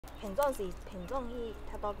品種是品種伊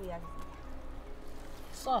較多啲啊。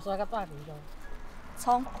刷刷個大魚咯。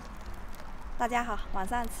葱，大家好，晚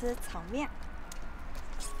上吃炒面。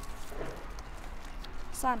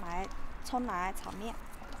蒜来，葱来炒面。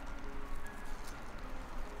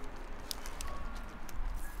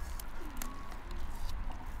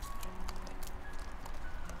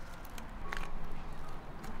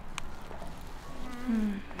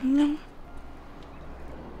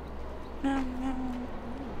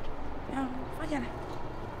放下来，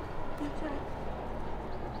下来，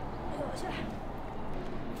哎呦，下来。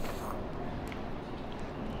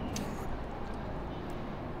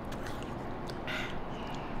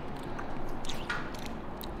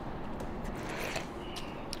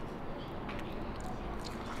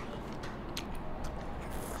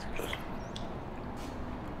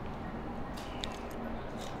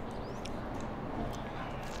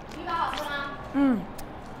鱼糕好吃吗？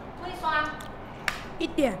会酸。一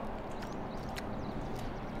点。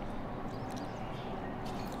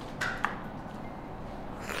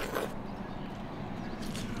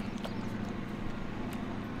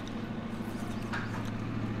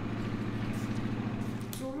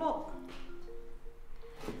猪肉。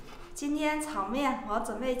今天炒面我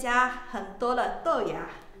准备加很多的豆芽。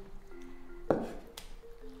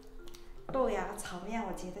豆芽炒面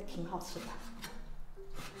我觉得挺好吃的。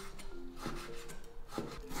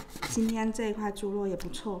今天这一块猪肉也不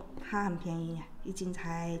错，它很便宜，一斤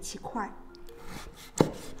才7块。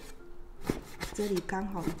这里刚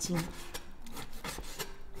好1斤。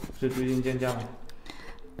是最近降价吗？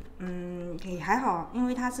也还好，因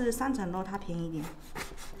为它是3层肉，它便宜一点。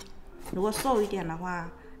如果瘦一点的话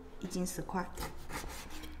，1斤10块。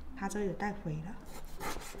它这有带回的。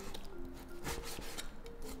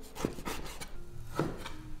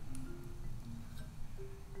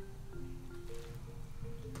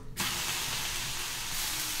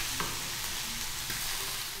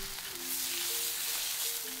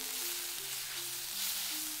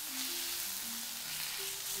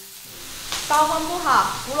刀锋不好，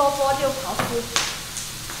胡萝卜就好吃。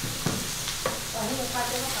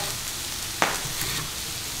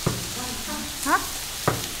啊？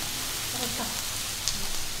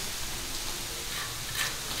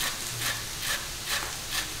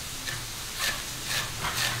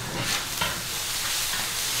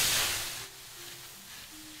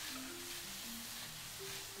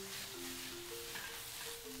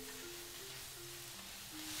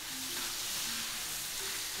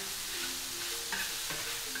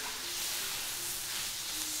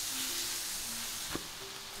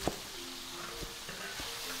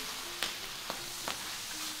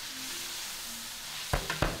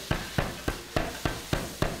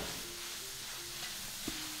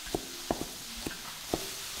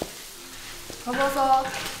婆婆说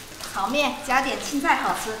炒面加点青菜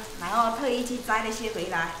好吃，然后特意去摘了些回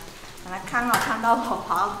来。看到我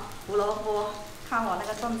刨胡萝卜，看我那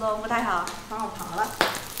个动作不太好，帮我刨了。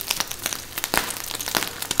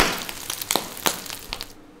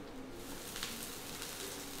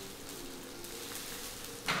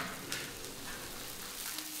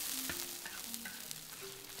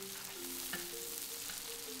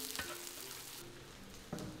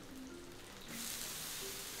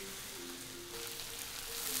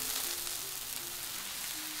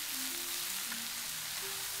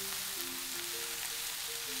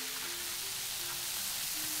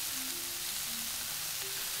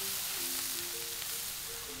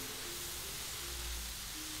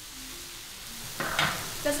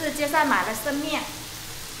这是街上买的生面，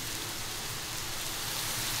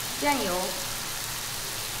酱油、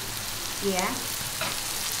盐。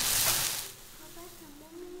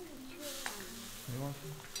没关系。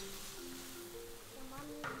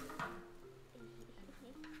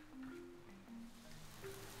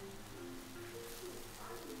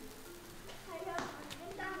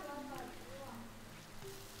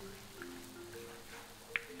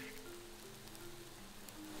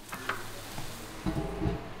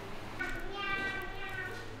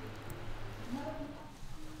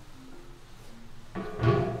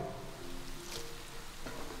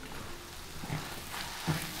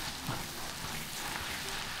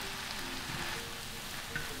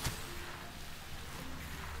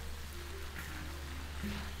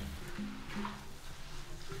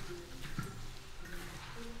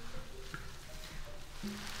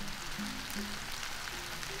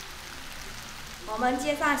我们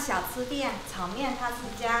街上小吃店炒面，它是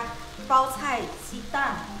加包菜、鸡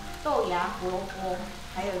蛋、豆芽、胡萝卜，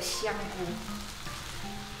还有香菇。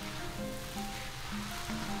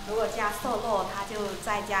如果加瘦肉，它就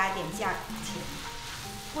再加一点价钱，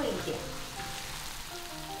贵一点。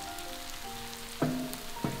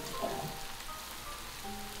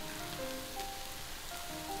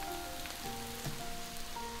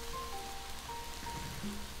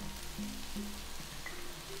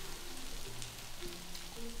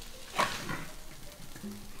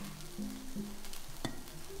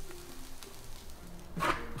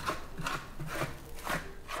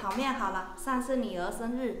面好了，上次女儿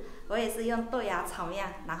生日，我也是用豆芽炒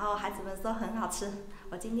面，然后孩子们说很好吃。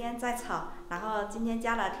我今天再炒，然后今天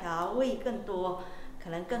加了调味更多，可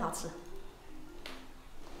能更好吃。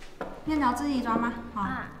面条自己抓吗？好。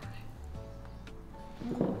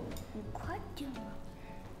你快点吧。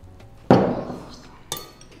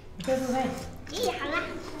你快入味。咦，好了。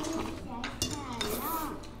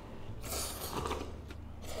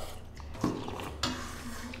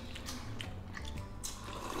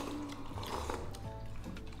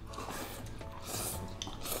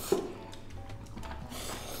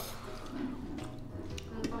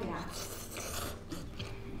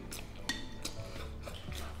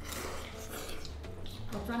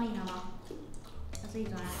我抓你了吗？他自己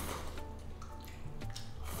抓。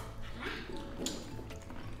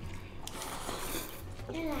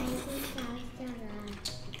再来一个小小的。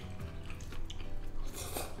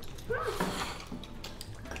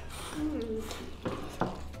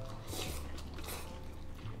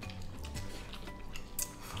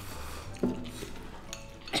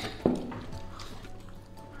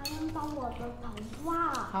还能帮我的头发。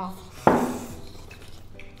好。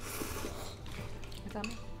咱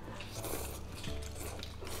们。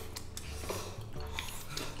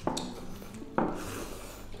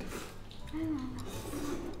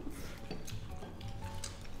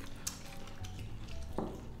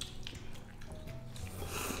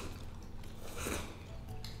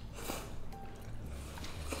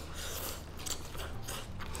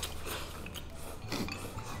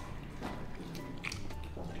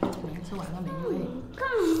吃完了没有？干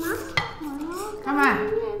嘛？干嘛？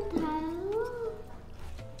面台了。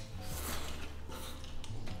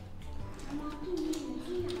妈，这里有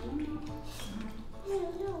鸡牙了吗？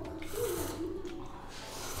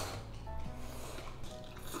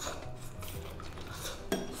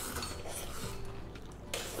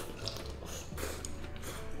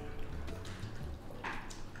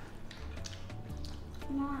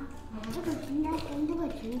妈，这个全家跟这个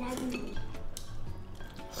全家跟。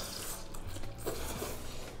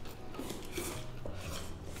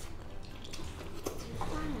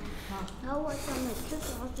然后我想每次都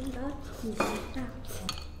要跟到土上。